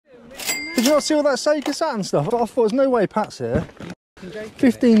not see all that Sega Saturn stuff? I thought there's no way Pat's here.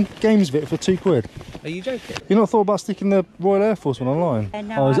 15 games of it for £2. Are you joking? You not thought about sticking the Royal Air Force one online?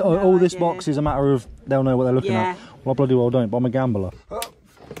 No, all this box is a matter of they'll know what they're looking at. Well, I bloody well don't, but I'm a gambler.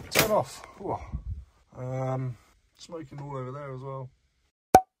 Turn off. Smoking all over there as well.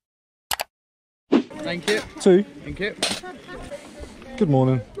 Thank you. 2. Thank you. Good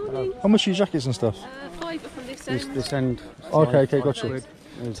morning. Morning. How much are your jackets and stuff? 5 from this end. This end. Okay, gotcha.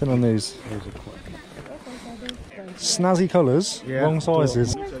 10 on these. Snazzy colours, wrong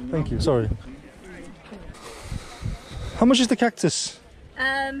sizes. Thank you, sorry. How much is the cactus?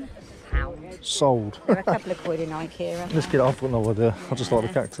 £1. Sold. They're a couple of quid in IKEA. Let's get it. I've got no idea. I just like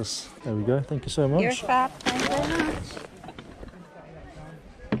the cactus. There we go. Thank you so much. You're fab. Thank you very much.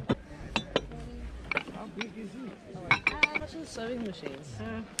 How much are the sewing machines?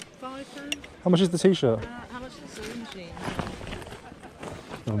 £5. How much is the t-shirt? How much are the sewing machines?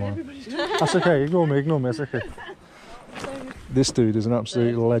 Never mind. That's okay. Ignore me. That's okay. This dude is an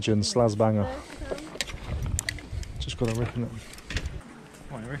absolute legend, slaz banger. Just got to reckon it.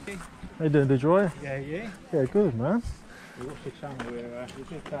 Morning, Ricky. How you doing, did you alright? Yeah, yeah. Yeah, good, man. We watched the channel. We're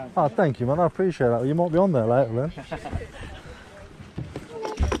good fan. Oh, thank you, man. I appreciate that. You might be on there later, then.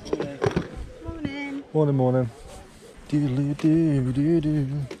 Morning. Morning.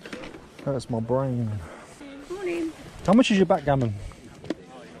 Doodly-doo. That's my brain. Morning. How much is your backgammon?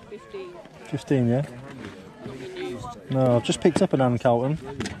 15. 15, yeah? No, I've just picked up an Ann Carlton.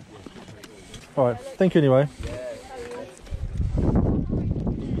 Alright, thank you anyway.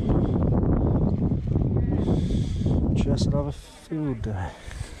 Just another field day.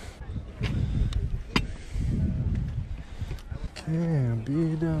 Can't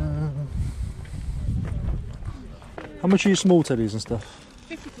be done. How much are your small teddies and stuff?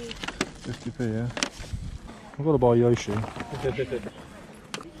 50p. 50p, yeah. I've got to buy Yoshi.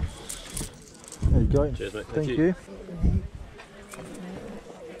 There you go. Cheers, mate. Thank you.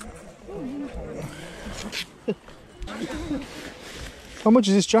 How much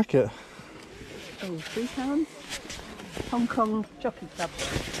is this jacket? Oh, £3. Hong Kong Jockey Club.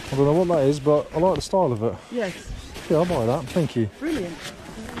 I don't know what that is, but I like the style of it. Yes. Yeah, I'll buy that. Thank you. Brilliant.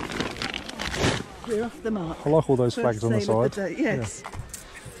 We're off the mark. I like all those First flags on the sale of side. day. Yes. Yeah.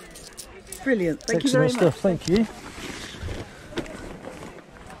 Brilliant. Thank you very Excellent much. stuff. Thank you.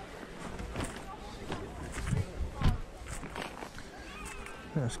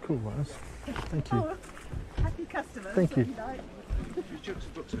 Yeah, that's cool, that is. Thank you. Oh, happy customers. Thank you.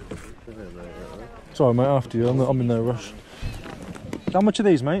 Sorry, mate, after you. I'm in no rush. How much are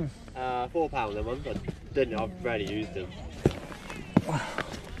these, mate? £4 a month. I've rarely used them.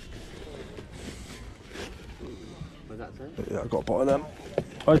 What's that say? Yeah, I've got to buy them.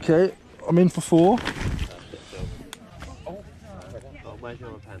 Okay, I'm in for 4. Oh, where's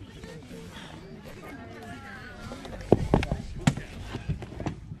your pen?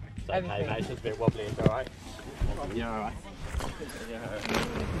 It's okay, mate. It's just a bit wobbly. It's alright. Yeah, alright.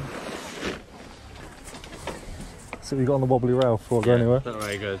 So you got on the wobbly rail before I go anywhere? Not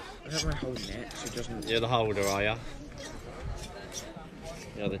very good. How am I holding it so it doesn't... You're the holder, are you?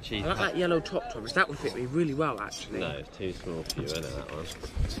 You're the chief. I like that yellow top, Thomas. That would fit me really well, actually. No, it's too small for you, isn't it, that one?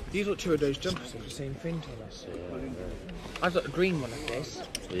 These are 2 of those jumpers are the same thing, Thomas. Yeah. I've got a green one of this.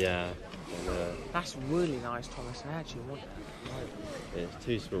 Yeah. That's really nice, Thomas. I actually want that. It's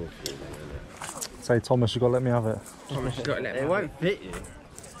too small for you, isn't it? Say, Thomas, you've got to let me have it. Thomas, you've got to let me It have won't fit you.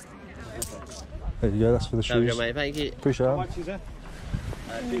 There you go, that's for the There we shoes. go, mate. Thank you. Appreciate that.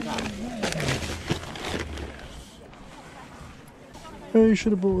 Yeah, you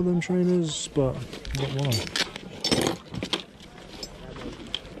should have bought them trainers, but not one.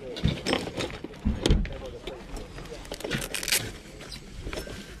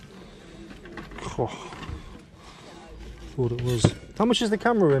 Oh, thought it was. How much is the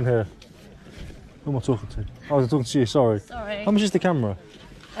camera in here? Who am I talking to? Oh, I was talking to you, sorry. Sorry. How much is the camera?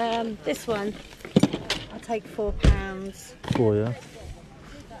 This one, I'll take £4. 4, yeah.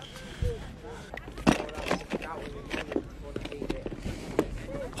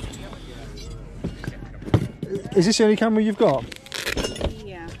 Is this the only camera you've got?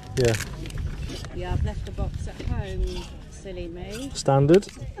 Yeah. Yeah. Yeah, I've left the box at home. Silly me. Standard.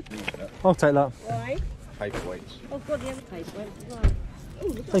 I'll take that. Why? Paperweights. Oh God, the other paperweight as well.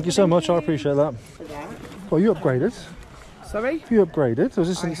 Ooh, Thank you so much, I appreciate that. for that. Well, you upgraded. Sorry? You upgraded. Was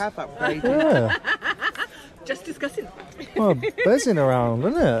this I have upgraded. Yeah. Just discussing. Well, buzzing around,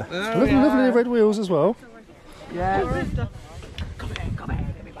 isn't it? Oh, Lovely, yeah. lovely red wheels as well. Yeah.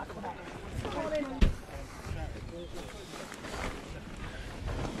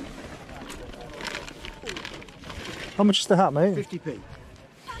 How much is the hat, mate? 50p.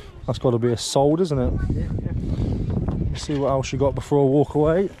 That's got to be a sold, isn't it? Yeah. See what else you got before I walk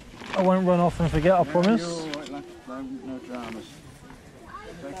away. I won't run off and forget, I promise. You're all right, lad. No dramas.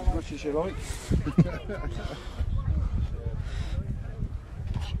 Take as much as you like.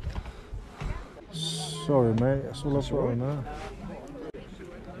 Sorry, mate. That's all I've got on there.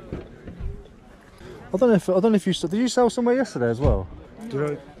 I don't know if you did you sell somewhere yesterday as well?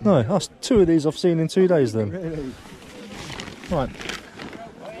 Did I? No, that's 2 of these I've seen in 2 days then. Really? Right.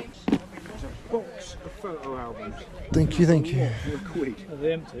 It's a box of photo albums. Thank you. For a quid. Are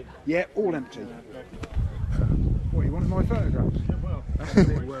they empty? Yeah, all empty. What, you wanted my photographs? That's a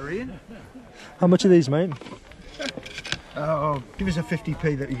bit worrying. How much are these, mate? Oh, give us a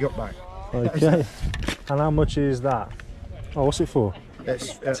 50p that you got back. Okay. And how much is that? Oh, what's it for?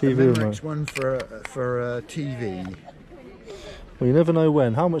 It's TV a remote. Memorex one for TV. Well, you never know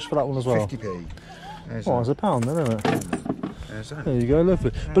when. How much for that one as well? 50p. There's Oh, it's a pound then, isn't it? there's that. There you go,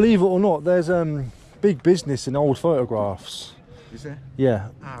 lovely. Believe it or not, there's big business in old photographs. Is there? Yeah.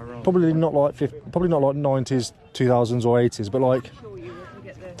 Ah, right. Probably not like 90s, 2000s or 80s, but like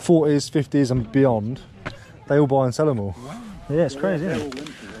 40s, 50s and beyond. They all buy and sell them all. Wow. Yeah, it's crazy, isn't it?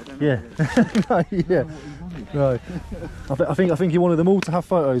 Yeah. No, yeah. No. I think he wanted them all to have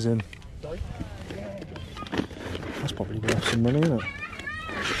photos in. That's probably worth some money, isn't it?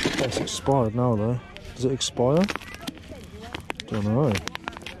 It's expired now though. Does it expire? Don't know.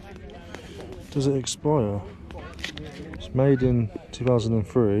 Does it expire? It's made in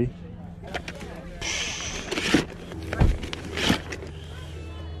 2003.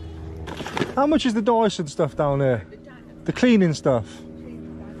 How much is the Dyson stuff down there? The cleaning stuff?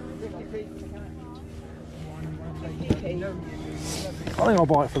 I think I'll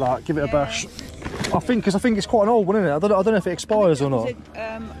buy it for that. Give it a bash. I think it's quite an old one, isn't it? I don't know if it expires or not.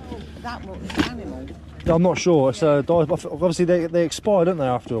 That one was animal. I'm not sure. It's obviously they expire, don't they,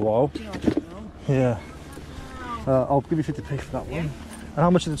 after a while? Yeah. I'll give you 50p for that one. And how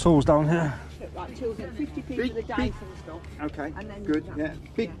much are the tools down here? Like 50p for the Dyson stuff. Okay, And then good. Yeah,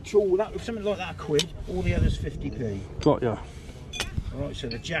 big tool. That was something like that, a quid. All the others 50p. Got ya. All right, so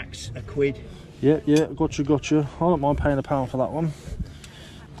the jack's a quid. Yeah, gotcha. I don't mind paying a pound for that one.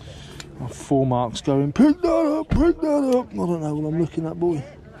 4 marks going, pick that up. I don't know what I'm looking at, boy.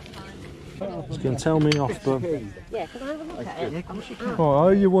 It's going to tell me off, but... Yeah, can I have a look at it? Right, I owe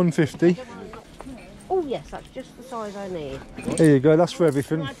you 150. Oh yes, that's just the size I need. There you go, that's for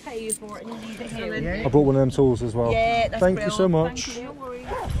everything. Can I pay you for it and you leave it here? I brought one of them tools as well. Yeah, that's Thank you so brilliant. much. Thank you. No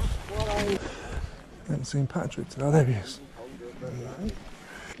worries. Haven't seen Patrick today. Oh, there he is.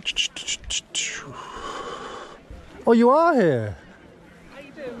 Oh, you are here. How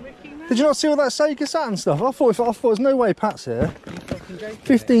you doing, Ricky? Man? Did you not see all that Sega Saturn stuff? I thought there's no way Pat's here.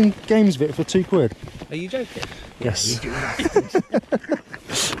 15 games of it for 2 quid. Are you joking? Yes. It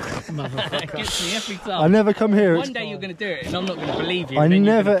gets me every time. I never come here. One day you're going to do it, and I'm not going to believe you. I and then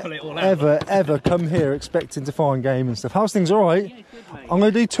never, you're gonna pull it all out. ever come here expecting to find game and stuff. How's things? All right. Yeah, good, mate. I'm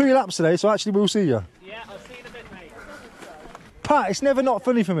going to do 2 laps today, so actually we'll see you. Yeah, I'll see you in a bit, mate. Pat, it's never not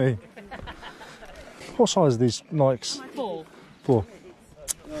funny for me. What size are these Nikes? 4. 4.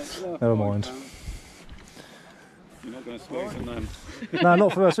 Never mind. You're not going to swing from them. No,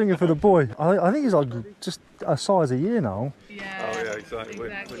 not for me. I was thinking for the boy. I think he's like just a size a year now. Yeah. Oh yeah, exactly. We're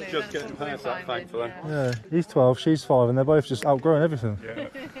just getting past that, thankfully. Yeah, he's 12, she's 5, and they're both just outgrowing everything. Yeah.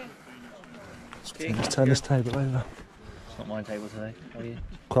 Let's turn this table over. It's not my table today. How are you?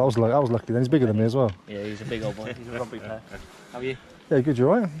 I was lucky then. He's bigger than me as well. Yeah, he's a big old boy. He's a rugby player. How are you? Yeah, good. You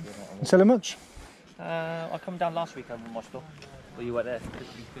alright? You selling much? I come down last week over my store. Well, you weren't there.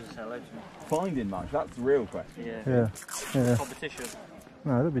 You could say hello to me. Finding much? That's the real question. Yeah. Yeah. Competition.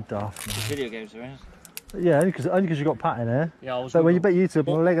 No, that'd be daft. Man. Video games, there is. Yeah, only because you got Pat in here. Yeah, I was. So well, you bet you two,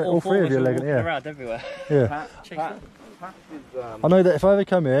 all 3 of you are legging it. Yeah. Around everywhere. Yeah. Pat is, I know that if I ever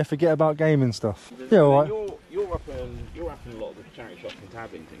come here, forget about gaming stuff. Yeah, alright. You're up in a lot of the charity shops and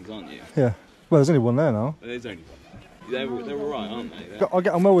tabbing things, aren't you? Yeah. Well, there's only one there now. There's only one. They're alright, aren't they? I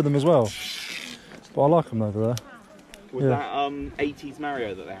get on well with them as well. But I like them over there. Was that 80s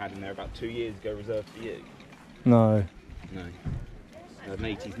Mario that they had in there about 2 years ago reserved for you? No. No. They had an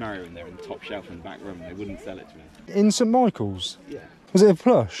 80s Mario in there in the top shelf in the back room and they wouldn't sell it to me. In St Michael's? Yeah. Was it a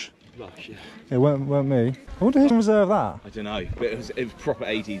plush? Lush, yeah. It weren't me. I wonder who can reserve that. I don't know, but it was proper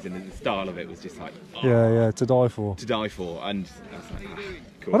 80s and the style of it was just like... Oh, Yeah, to die for. to die for, and I was like,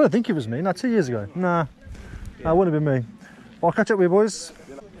 cool. I don't think it was me. No, 2 years ago. Nah. That wouldn't have been me. Well, I'll catch up with you boys.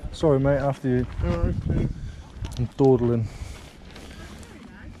 Sorry, mate, after you. I'm dawdling.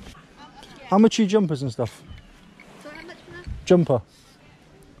 How much are your jumpers and stuff? So how much for that? Jumper.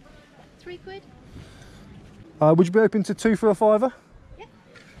 3 quid? Would you be open to 2 for a £5? Yeah.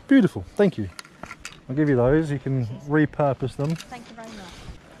 Beautiful, thank you. I'll give you those, you can repurpose them. Thank you very much.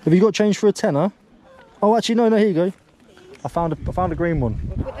 Have you got change for a tenner? Oh, actually, no, here you go. I found a green one.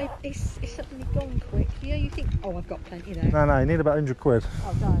 But it's suddenly gone quick. Yeah, you think, oh, I've got plenty there. No, you need about 100 quid.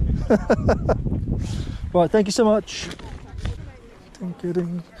 Oh, don't. Right, thank you so much.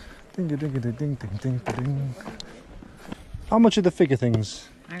 Ding-a-ding, ding-a-ding-a-ding-ding-ding-ding. How much are the figure things?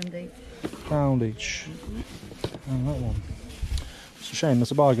 £1 each. And that one. It's a shame, that's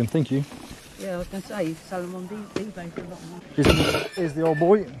a bargain, thank you. Yeah, I was going to say, you sell them on eBay for a lot of money. Here's the old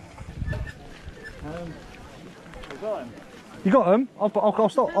boy. You got them?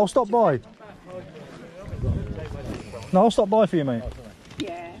 I'll stop by. No, I'll stop by for you, mate.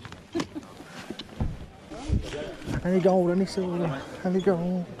 Yeah. Any gold, any silver, any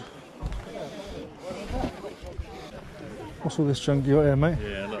gold. What's all this junk you got here, mate?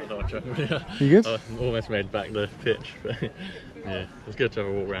 Yeah, a lot of junk. Yeah. You good? I almost made back the pitch, but yeah, it was good to have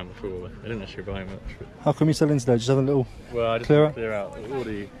a walk around before. But I didn't actually buy much. But... How come you selling today? Just have a little Well, I just clear out? clear out all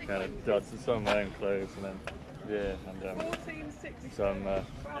the kind of duds and some of my own clothes, and then some.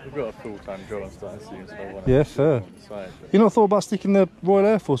 We've got a full-time job and starting soon, so I want to. Yeah, fair. On the side, You not thought about sticking the Royal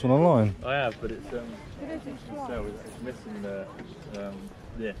Air Force one online? I have, but it's missing the and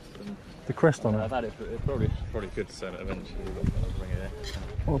The crest on I've it. had it, but it's probably good to sell it eventually. But I'll bring it in.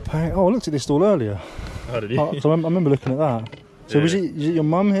 What a pain. Oh, I looked at this stall earlier. How did you? Oh, so I remember looking at that. So Yeah. is it your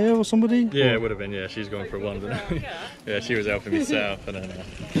mum here or somebody? Yeah, Or- it would have been. Yeah, she's gone for a wander. Yeah, she was helping me set up, and then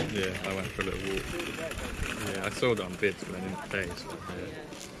yeah, I went for a little walk. Yeah, I sold it on bids, but I didn't pay. So,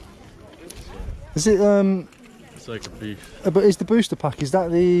 yeah. Is it It's like a beef. but is the booster pack, is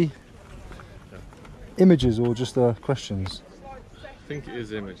that the images or just the questions? I think it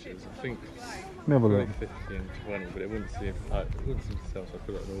is images. I think Let me have a look. 15, 20, but it wouldn't seem to sell. So I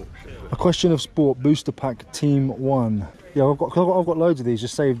put it on auction. A question of sport booster pack team 1. Yeah, I've got loads of these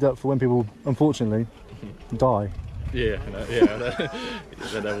just saved up for when people unfortunately die. Yeah, yeah,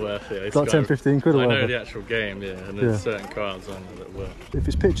 they're worth it. It's Like 10, 15 quid or I know whatever. the actual game, yeah, and there's Yeah. certain cards on there that work. If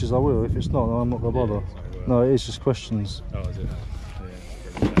it's pictures I will, if it's not then I'm not going to bother. Yeah, it's not No, it is just questions. Oh, is it?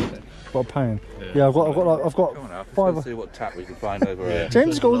 Yeah. What a pain. Yeah. Yeah, I've got Come on, Alf, let's five. go see what tap we can find over here. James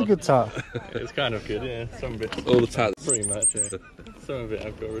has got all the good tap. It's kind of good, yeah. Some bits. All the taps. Pretty much, yeah. Some of it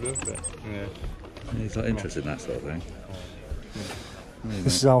I've got rid of, but yeah. He's not interested in that sort of thing.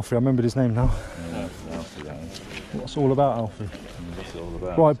 This is Alfie, I remembered his name now. Yeah, Alfie, that is. What's it all about, Alfie? What's it all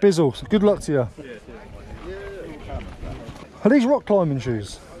about? Right, Bizzle, good luck to you. Are these rock climbing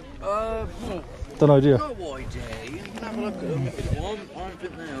shoes? Don't know, do you? No idea. You can have a look at them if you want. I don't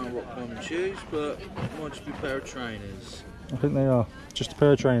think they are rock climbing shoes, but it might just be a pair of trainers. I think they are. Just a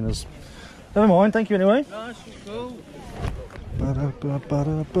pair of trainers. Never mind, thank you anyway. Nice, cool.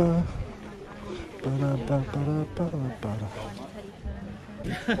 Ba-da-ba-ba-da-ba. Ba-da-ba-ba-da-ba-da-ba-da.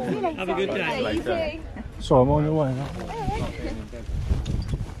 Have a good day. Sorry, I'm on your way now.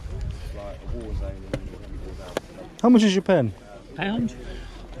 How much is your pen? Pound?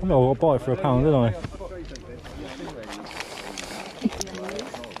 Well, I'll buy it for £1, didn't I?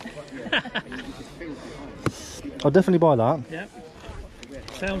 I'll definitely buy that. Yep.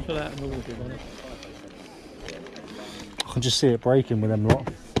 Pound for that and all of it. I can just see it breaking with them lot.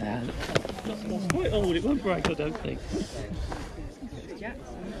 That's quite old. It won't break, I don't think. Yeah.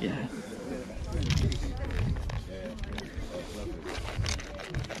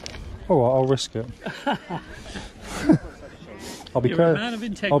 Alright, I'll risk it. I'll be, You're a man of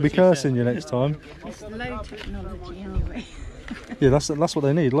integrity, I'll be cursing sir. you next time. It's low technology, aren't we? Yeah, that's what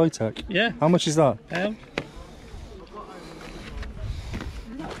they need, low tech. Yeah. How much is that? Pound?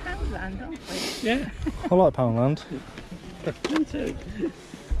 Not Poundland, aren't we? Yeah. I like Poundland. Me too.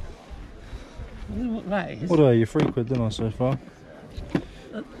 I don't know what that is. What are you? £3, didn't I, so far?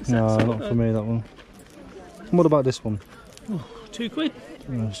 Is that No, sort not of- for me, that one. And what about this one? Oh, £2.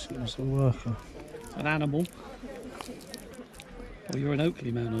 No, it's a worker. An animal. Well, you're an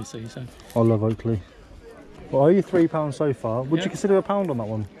Oakley man, I see, so. I love Oakley. Well, I owe you £3 so far. Would Yeah. you consider £1 on that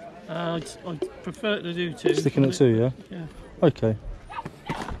one? I'd prefer to do 2. Sticking at 2, yeah? Yeah. Okay.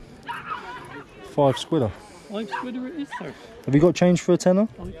 5 squidder. 5 squidder it is, sir. Have you got change for a tenner?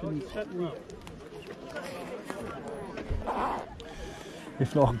 I can certainly.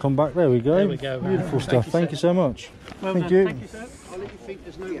 If not, I can come back. There we go. There we go. Beautiful Thank stuff. you, Thank sir. you so much. Well Thank done. you. Thank you, sir. I'll let you think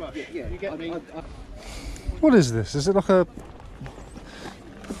there's no rush. You get me? What is this? Is it like a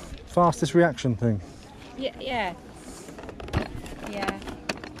fastest reaction thing? Yeah. Yeah.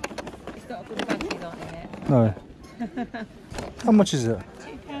 It's got a good battery on it. No. How much is it?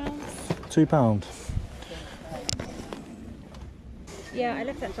 £2. £2. Yeah, I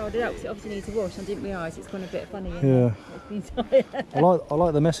left that folded up because it obviously needs a wash. I didn't realise it's gone a bit funny. Yeah. It's been tired. I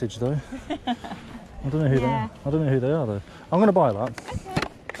like the message though. I don't know who Yeah. I don't know who they are though. I'm gonna buy that.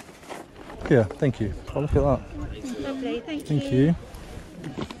 Okay. Yeah, thank you. Oh, look at that. Lovely, thank you. Thank you.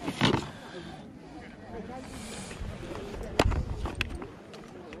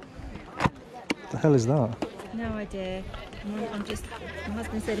 The hell is that? No idea. I'm just. My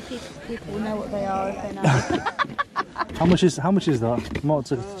husband said if people will know what they are if they know. How much is that? Might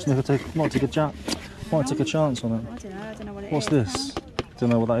take a chance on it. I don't know what it is. What's this? Don't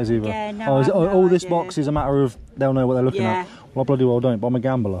know what that is either. Yeah, no, oh, I have no this idea. box is a matter of they'll know what they're looking at. Well, I bloody well don't, but I'm a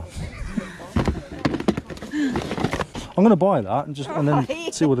gambler. I'm gonna buy that and then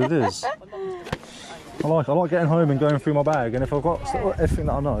see what it is. I like getting home and going through my bag, and if I've got everything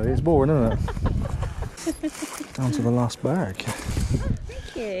that I know, it's boring, isn't it? Down to the last bag.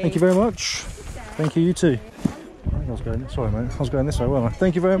 Thank you. Thank you very much. Thank you, you too. I think I was going. Sorry, mate. I was going this way, weren't I?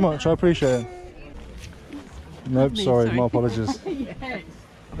 Thank you very much. I appreciate it. Nope, sorry. My apologies.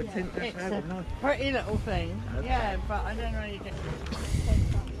 It's a pretty little thing. Yeah, but I don't know you get.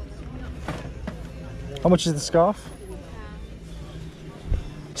 How much is the scarf?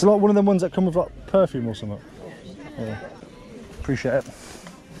 It's like one of them ones that come with like perfume or something. Yeah. Appreciate it.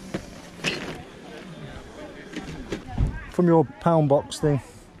 From your pound box thing.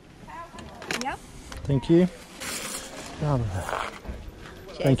 Yep. Thank you. Cheers.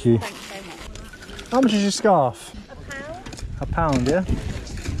 Thank you. Thanks so much. How much is your scarf? £1. A pound, yeah?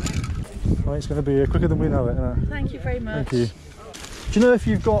 Right, it's going to be quicker than we know it, isn't it? Thank you very much. Thank you. Do you know if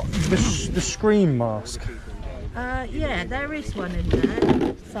you've got the Scream mask? Yeah, there is one in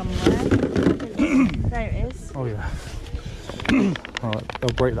there somewhere. There it is. Oh yeah. Alright, I'll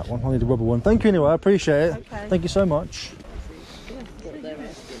break that one. I need a rubber one. Thank you anyway, I appreciate it. Okay. Thank you so much.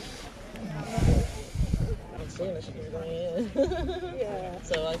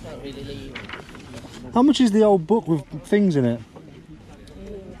 So I can't really leave. How much is the old book with things in it?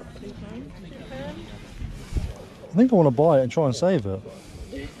 I think I want to buy it and try and save it.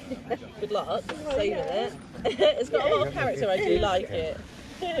 Good luck saving it. It's got a lot of character, I do like it.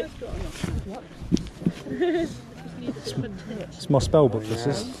 It's my spell book, this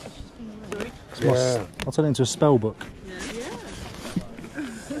is. I'll turn it into a spell book.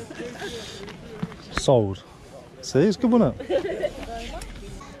 Sold. See, it's good, wasn't it?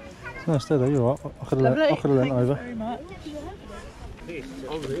 No, stay there, you're alright. I could have leant over. Very much.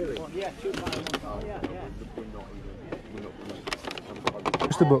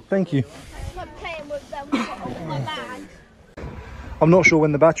 Just the book, thank you. I'm not sure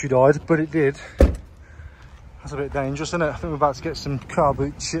when the battery died, but it did. That's a bit dangerous, isn't it? I think we're about to get some car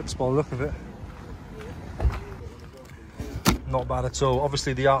boot chips by the look of it. Not bad at all.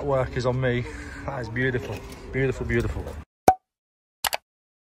 Obviously the artwork is on me. That is beautiful. Beautiful, beautiful.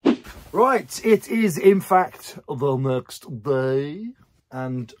 Right, it is in fact the next day.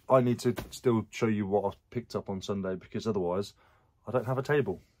 And I need to still show you what I picked up on Sunday, because otherwise I don't have a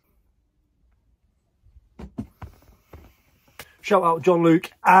table. Shout out John Luke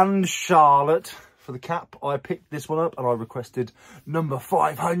and Charlotte for the cap. I picked this one up and I requested number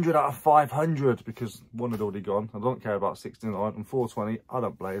 500 out of 500 because one had already gone. I don't care about 69 and 420. I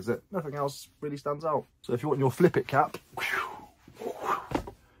don't blaze it. Nothing else really stands out. So if you want your flip it cap,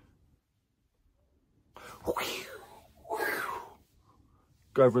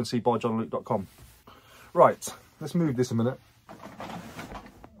 go over and see buyjohnluke.com. Right, let's move this a minute.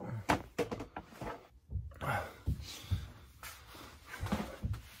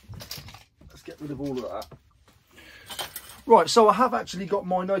 Let's get rid of all of that. Right, so I have actually got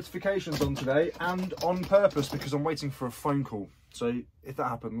my notifications on today, and on purpose because I'm waiting for a phone call. So if that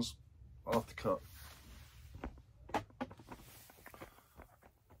happens, I'll have to cut. I'll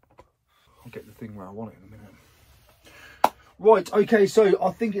get the thing where I want it in a minute. Right, okay, so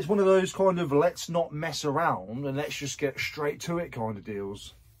I think it's one of those kind of let's not mess around and let's just get straight to it kind of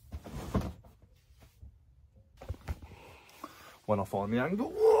deals. When I find the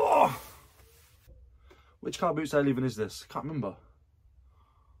angle. Whoa! Which car boot sale even is this? Can't remember.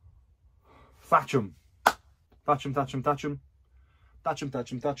 Thatcham. Thatcham, Thatcham, Thatcham. Thatcham,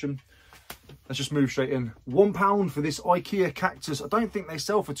 Thatcham, Thatcham. Let's just move straight in. £1 for this IKEA cactus. I don't think they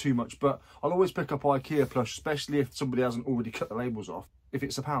sell for too much, but I'll always pick up IKEA plush, especially if somebody hasn't already cut the labels off. If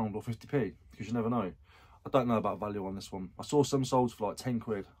it's £1 or 50p, because you never know. I don't know about value on this one. I saw some sold for like 10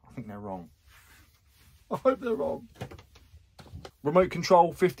 quid. I think they're wrong. I hope they're wrong. Remote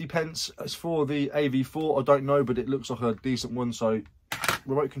control, 50 pence. It's for the AV4. I don't know, but it looks like a decent one. So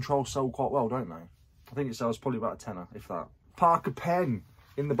remote controls sell quite well, don't they? I think it sells probably about a tenner, if that. Parker pen.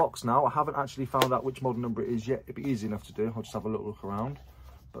 in the box now. I haven't actually found out which model number it is yet. It'd be easy enough to do. I'll just have a little look around.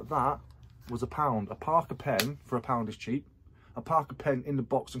 But that was £1. A Parker pen for £1 is cheap. A Parker pen in the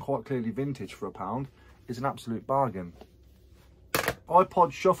box and quite clearly vintage for £1 is an absolute bargain.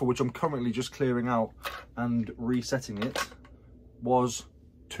 iPod Shuffle, which I'm currently just clearing out and resetting it, was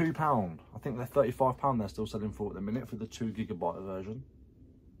 £2. I think they're £35 they're still selling for at the minute for the 2GB version.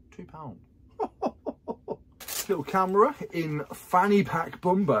 £2. Little camera in fanny pack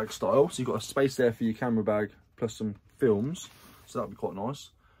bum bag style, so you've got a space there for your camera bag plus some films, so that'd be quite nice.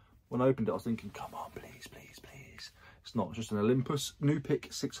 When I opened it I was thinking, come on, please, please, please. It's not, it's just an Olympus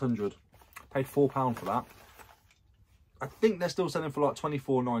Nupic 600. Paid £4 for that. I think they're still selling for like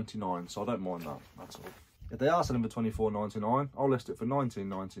 £24.99, so I don't mind that, that's all. If they are selling for £24.99, I'll list it for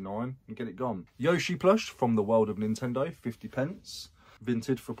 £19.99 and get it gone. Yoshi plush from the world of Nintendo, 50p.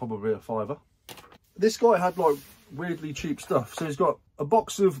 Vintage for probably a £5. This guy had like weirdly cheap stuff. So he's got a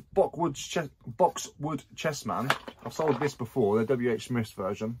box of Boxwood Chessman. I've sold this before, the WH Smith's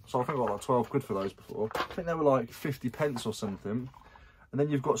version. So I think I got like 12 quid for those before. I think they were like 50p or something. And then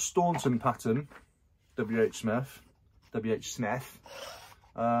you've got Staunton pattern, WH Smith.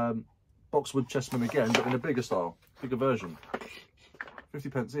 Boxwood Chessman again, but in a bigger style, bigger version.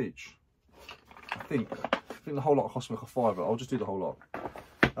 50p each. I think the whole lot cost me like a £5. I'll just do the whole lot.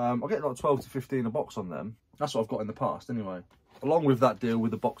 I'll get like 12 to 15 a box on them. That's what I've got in the past anyway. Along with that deal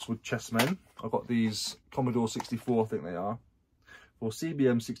with the Boxwood Chessmen, I've got these Commodore 64, I think they are, for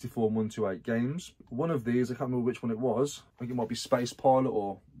CBM 64 and 128 games. One of these, I can't remember which one it was. I think it might be Space Pilot,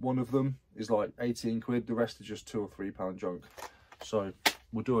 or one of them is like 18 quid. The rest is just £2 or £3 junk. So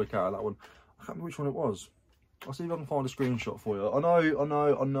we'll do okay out of that one. I can't remember which one it was. I'll see if I can find a screenshot for you. I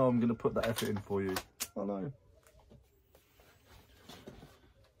know I'm going to put that effort in for you. I know.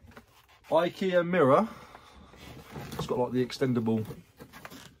 IKEA mirror. It's got like the extendable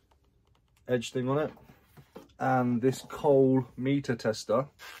edge thing on it. And this Cole meter tester.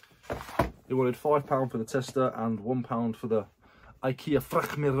 He wanted £5 for the tester and £1 for the IKEA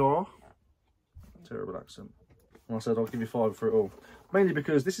Frachmirror. Terrible accent. And I said I'll give you £5 for it all. Mainly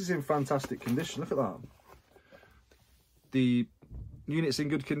because this is in fantastic condition. Look at that. The unit's in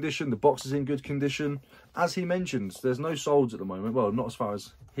good condition, the box is in good condition. As he mentioned, there's no solds at the moment. Well, not as far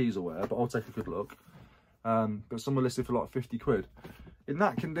as he's aware, but I'll take a good look. But some are listed for like 50 quid. In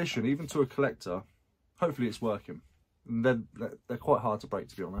that condition, even to a collector, hopefully it's working. And they're quite hard to break,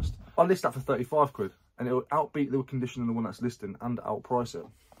 to be honest. I'll list that for 35 quid, and it'll outbeat the condition of the one that's listing and outprice it.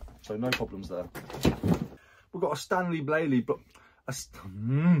 So no problems there. We've got a Stanley Bailey block.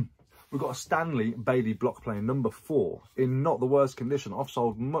 We've got a Stanley Bailey block plane number 4 in not the worst condition. I've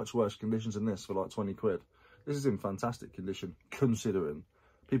sold much worse conditions than this for like 20 quid. This is in fantastic condition, considering.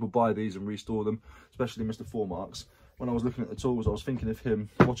 People buy these and restore them, especially Mr. Foremarks. When I was looking at the tools, I was thinking of him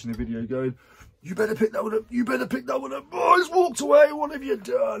watching the video going, you better pick that one up, you better pick that one up. Oh, he's walked away, what have you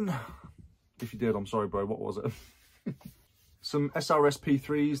done? If you did, I'm sorry, bro, what was it? Some SRS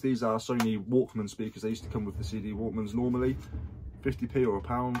P3s, these are Sony Walkman speakers. They used to come with the CD Walkmans normally. 50p or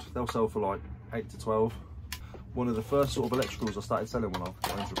 £1. They'll sell for like 8 to 12. One of the first sort of electricals I started selling when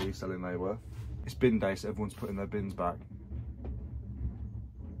I went into reselling, they were. It's bin day, so everyone's putting their bins back.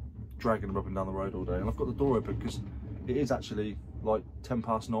 Dragging them up and down the road all day. And I've got the door open because it is actually like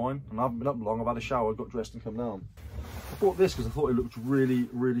 9:10, and I haven't been up long. I've had a shower, got dressed and come down. I bought this because I thought it looked really,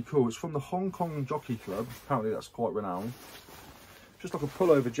 really cool. It's from the Hong Kong Jockey Club. Apparently that's quite renowned. Just like a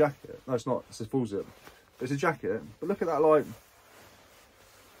pullover jacket. No, it's not. It's a full zip. It's a jacket. But look at that, like,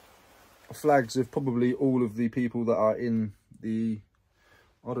 flags of probably all of the people that are in the,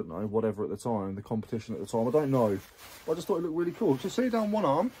 I don't know, whatever at the time, the competition at the time. I don't know. I just thought it looked really cool. So see down one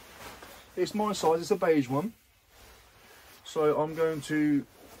arm, it's my size, it's a beige one. So I'm going to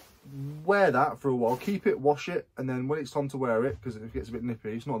wear that for a while, keep it, wash it, and then when it's time to wear it, because it gets a bit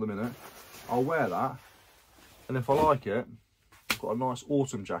nippy, it's not at the minute, I'll wear that. And if I like it, I've got a nice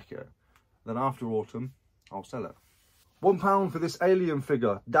autumn jacket. Then after autumn, I'll sell it. £1 for this alien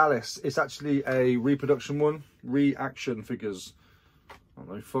figure, Dallas. It's actually a reproduction one, reaction figures. I don't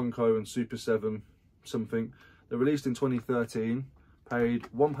know, Funko and Super 7 something. They're released in 2013. Paid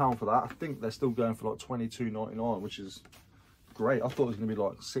 £1 for that. I think they're still going for like $22.99, which is great. I thought it was going to be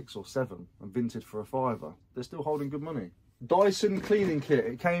like 6 or 7 and vintage for a £5. They're still holding good money. Dyson cleaning kit.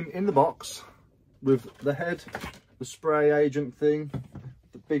 It came in the box with the head, the spray agent thing,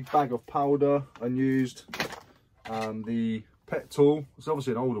 the big bag of powder unused, the pet tool. It's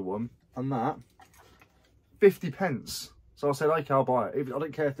obviously an older one, and that 50p. So I said, okay, I'll buy it. I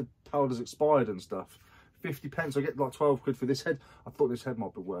don't care if the powder's expired and stuff. 50 pence. I get like 12 quid for this head. I thought this head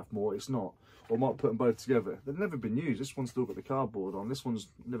might be worth more. It's not. Or I might put them both together. They've never been used. This one's still got the cardboard on. This one's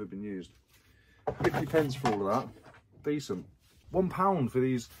never been used. 50 pence for all of that. Decent. £1 for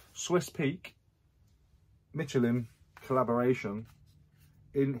these Swiss Peak Michelin collaboration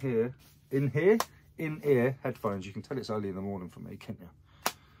in-ear headphones. You can tell it's early in the morning for me, can't you?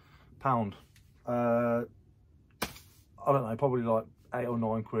 £1. I don't know, probably like 8 or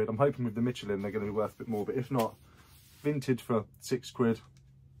 9 quid. I'm hoping with the Michelin they're going to be worth a bit more, but if not, vintage for 6 quid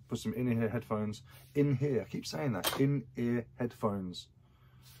for some in-ear headphones. I keep saying that, in-ear headphones.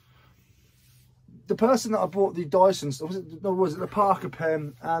 The person that I bought the Dyson, was it the Parker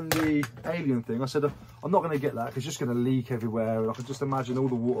pen and the Alien thing? I said, I'm not going to get that because it's just going to leak everywhere. And I could just imagine all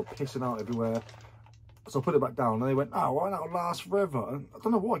the water pissing out everywhere. So I put it back down and they went, oh, why that'll last forever? And I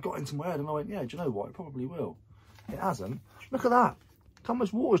don't know what got into my head. And I went, yeah, do you know what? It probably will. It hasn't. Look at that. How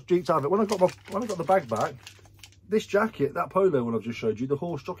much water's dripped out of it. When I got the bag back, this jacket, that polo one I've just showed you, the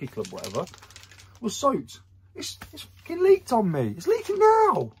Horse Jockey Club, whatever, was soaked. It's fucking leaked on me. It's leaking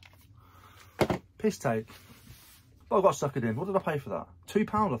now. Piss take. But I got suckered in. What did I pay for that?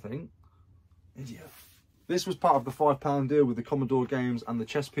 £2, I think. Idiot. This was part of the £5 deal with the Commodore games and the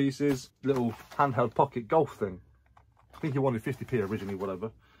chess pieces. Little handheld pocket golf thing. I think he wanted 50p originally, whatever.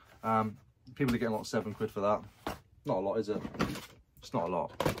 People are getting like 7 quid for that. Not a lot, is it? It's not a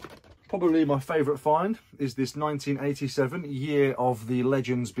lot. Probably my favourite find is this 1987, year of the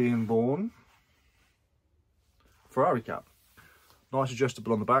legends being born. Ferrari cap. Nice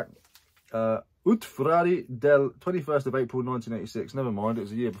adjustable on the back. Ut Ferrari del 21st of April 1986. Never mind, it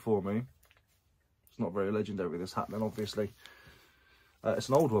was a year before me. It's not very legendary, this hat then, obviously. It's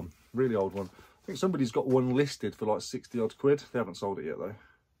an old one, really old one. I think somebody's got one listed for like 60 odd quid. They haven't sold it yet though.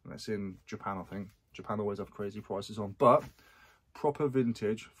 And it's in Japan, I think. Japan always have crazy prices on. But proper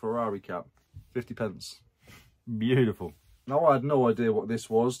vintage Ferrari cap, 50 pence. Beautiful. Now I had no idea what this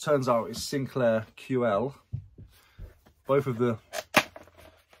was. Turns out it's Sinclair QL. Both of the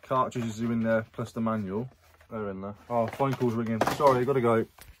cartridges are in there, plus the manual. They're in there. Oh, phone call's ringing. Sorry, gotta go.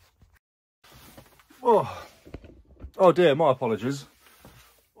 Oh dear, my apologies.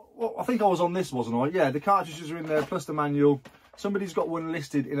 Well, I think I was on this, wasn't I? Yeah, the cartridges are in there, plus the manual. Somebody's got one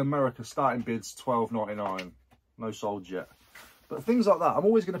listed in America, starting bids £12.99. No sold yet. But things like that, I'm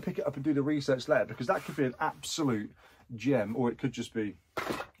always going to pick it up and do the research later, because that could be an absolute gem, or it could just be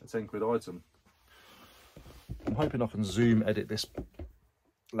a 10 quid item. I'm hoping I can zoom edit this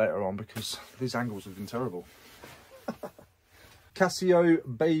later on, because these angles have been terrible. Casio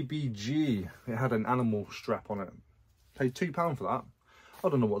Baby G. It had an animal strap on it. Paid £2 for that. I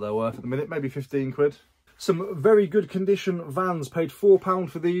don't know what they're worth at the minute, maybe 15 quid. Some very good condition Vans, paid £4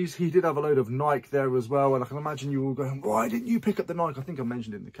 for these. He did have a load of Nike there as well, and I can imagine you all going, why didn't you pick up the Nike? I think I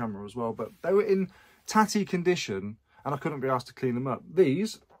mentioned it in the camera as well, but they were in tatty condition and I couldn't be asked to clean them up.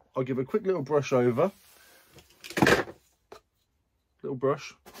 These, I'll give a quick little brush over. Little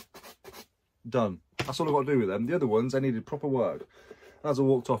brush. Done. That's all I've got to do with them. The other ones, they needed proper work. As I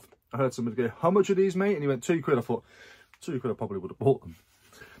walked off, I heard somebody go, how much are these, mate? And he went, 2 quid. I thought, 2 quid I probably would have bought them.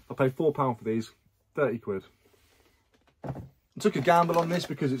 I paid £4 for these, 30 quid. I took a gamble on this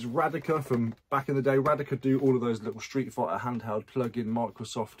because it's Radica from back in the day. Radica do all of those little Street Fighter handheld plug-in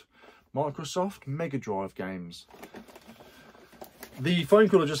Microsoft Mega Drive games. The phone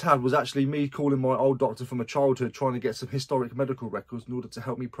call I just had was actually me calling my old doctor from my childhood, trying to get some historic medical records in order to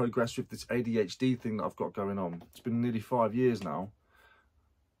help me progress with this ADHD thing that I've got going on. It's been nearly 5 years now.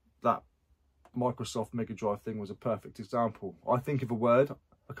 That Microsoft Mega Drive thing was a perfect example. I think of a word,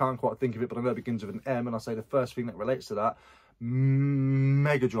 I can't quite think of it, but I know it begins with an M, and I say the first thing that relates to that,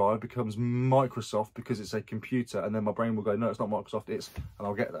 Mega Drive, becomes Microsoft because it's a computer, and then my brain will go, no, it's not Microsoft, it's, and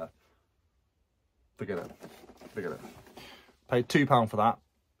I'll get there. Forget it. Forget it. Paid £2 for that.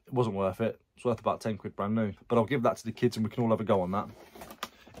 It wasn't worth it. It's worth about 10 quid brand new. But I'll give that to the kids and we can all have a go on that.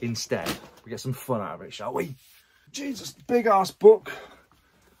 Instead, we get some fun out of it, shall we? Jesus, big ass book.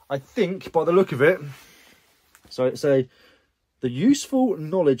 I think, by the look of it, so it's the Useful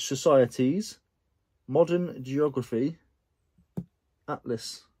Knowledge Society's Modern Geography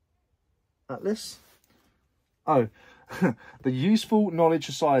Atlas. Atlas? Oh, the Useful Knowledge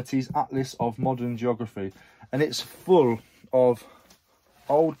Society's Atlas of Modern Geography. And it's full of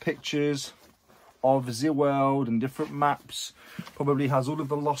old pictures of the world and different maps. Probably has all of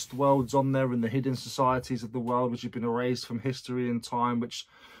the lost worlds on there and the hidden societies of the world which have been erased from history and time, which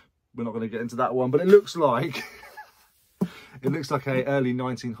we're not going to get into that one, but it looks like it looks like a early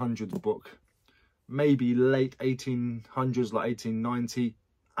 1900s book, maybe late 1800s, like 1890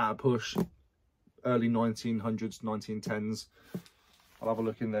 at a push, early 1900s, 1910s. I'll have a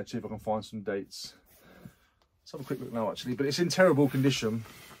look in there, see if I can find some dates. Let's have a quick look now actually, but it's in terrible condition.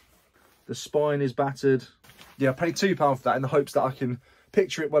 The spine is battered. Yeah, I paid £2 for that in the hopes that I can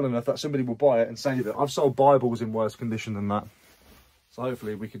picture it well enough that somebody will buy it and save it. I've sold Bibles in worse condition than that. So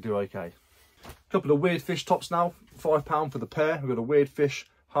hopefully we could do okay. A couple of weird fish tops now, £5 for the pair. We've got a weird fish,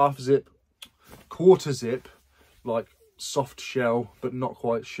 half zip, quarter zip, like soft shell, but not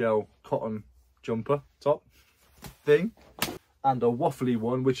quite shell, cotton jumper top thing. And a waffly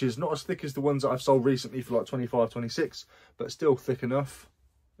one, which is not as thick as the ones that I've sold recently for like 25, 26, but still thick enough.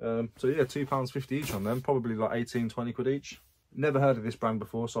 So yeah, £2.50 each on them, probably like 18, 20 quid each. Never heard of this brand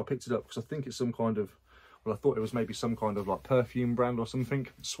before, so I picked it up because I think it's some kind of, well, I thought it was maybe some kind of like perfume brand or something,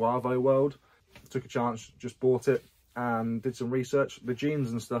 Suavo World. Took a chance, just bought it and did some research. The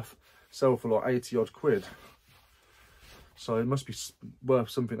jeans and stuff sell for like 80 odd quid. So it must be worth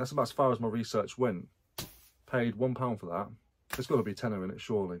something. That's about as far as my research went. Paid £1 for that. There's got to be a tenner in it,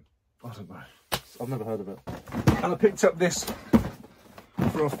 surely. I don't know. I've never heard of it. And I picked up this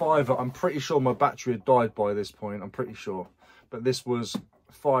for a £5. I'm pretty sure my battery had died by this point. I'm pretty sure. But this was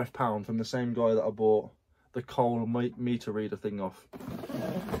 £5 from the same guy that I bought the coal meter reader thing off.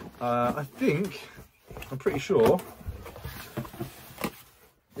 I think, I'm pretty sure,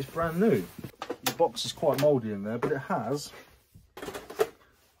 it's brand new. The box is quite mouldy in there, but it has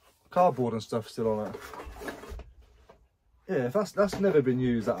cardboard and stuff still on it. Yeah, that's never been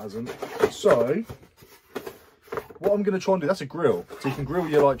used, that hasn't. So, what I'm going to try and do, that's a grill. So you can grill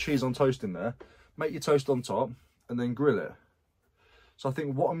your like cheese on toast in there, make your toast on top, and then grill it. So I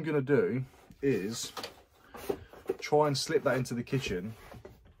think what I'm going to do is try and slip that into the kitchen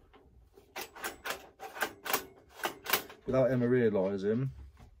without Emma realising.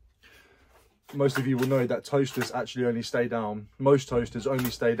 Most of you will know that toasters actually only stay down. Most toasters only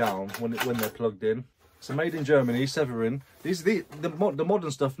stay down when they're plugged in. So made in Germany, Severin. The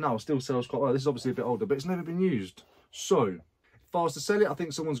modern stuff now still sells quite well. This is obviously a bit older, but it's never been used. So if I was to sell it, I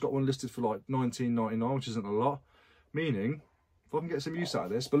think someone's got one listed for like £19.99, which isn't a lot. Meaning, if I can get some use out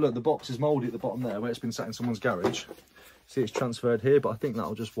of this, but look, the box is mouldy at the bottom there where it's been sat in someone's garage. See, it's transferred here, but I think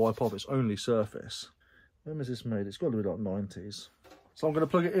that'll just wipe off its only surface. When was this made? It's got to be like 90s. So I'm going to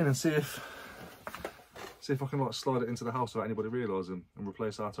plug it in and see if I can like slide it into the house without anybody realising and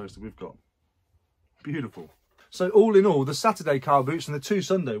replace our toaster we've got. Beautiful. So all in all, the Saturday car boots and the 2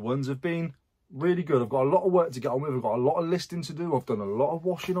 Sunday ones have been really good. I've got a lot of work to get on with. I've got a lot of listing to do. I've done a lot of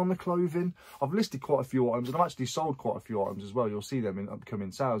washing on the clothing. I've listed quite a few items and I've actually sold quite a few items as well. You'll see them in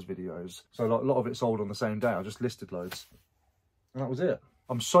upcoming sales videos. So like, a lot of it sold on the same day. I just listed loads. And that was it.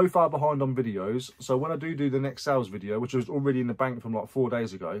 I'm so far behind on videos. So when I do the next sales video, which was already in the bank from like 4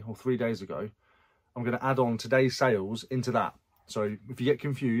 days ago or 3 days ago, I'm going to add on today's sales into that. So if you get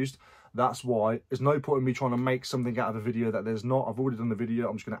confused, that's why. There's no point in me trying to make something out of a video that there's not. I've already done the video.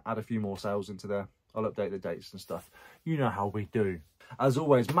 I'm just going to add a few more sales into there. I'll update the dates and stuff. You know how we do. As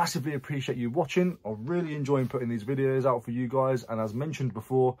always, massively appreciate you watching. I'm really enjoying putting these videos out for you guys. And as mentioned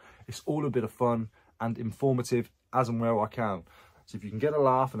before, it's all a bit of fun and informative as and where I can. So if you can get a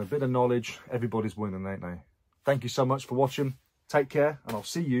laugh and a bit of knowledge, everybody's winning, ain't they? Thank you so much for watching. Take care, and I'll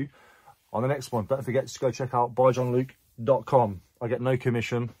see you on the next one. Don't forget to go check out buyjohnluke.com. I get no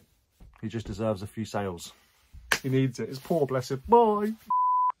commission. He just deserves a few sales. He needs it. It's poor, bless him. Bye.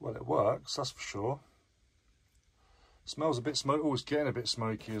 Well, it works, that's for sure. Smells a bit smoky. Oh, it's getting a bit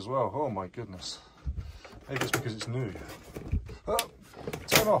smoky as well. Oh my goodness. Maybe it's because it's new. Oh,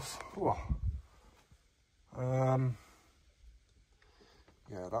 turn off. Oh.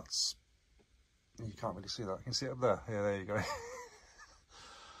 Yeah, that's... You can't really see that. You can see it up there. Yeah, there you go.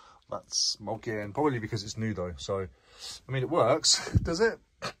 That's smoking. Probably because it's new though. So, I mean, it works. Does it?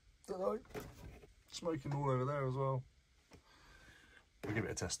 Don't know. Smoking all over there as well. We'll give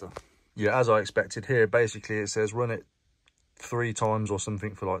it a tester. Yeah, as I expected here, basically it says run it 3 times or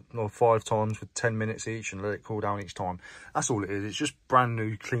something for like, or 5 times for 10 minutes each and let it cool down each time. That's all it is. It's just brand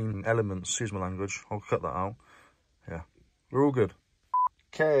new, clean elements. Excuse my language. I'll cut that out. Yeah, we're all good.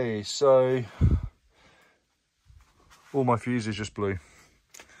 Okay, so all my fuses just blew.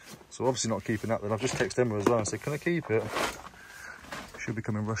 So obviously not keeping that then. I've just texted Emma as well and said, can I keep it? She'll be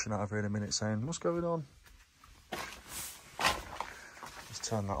coming rushing out of here in a minute saying, what's going on? Let's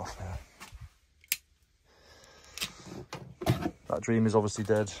turn that off now. That dream is obviously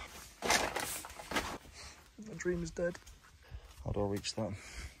dead. That dream is dead. How do I reach that?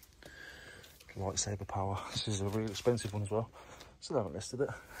 Lightsaber power. This is a really expensive one as well. Still haven't listed it.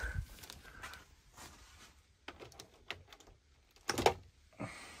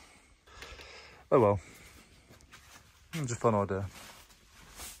 Oh well. It was a fun idea.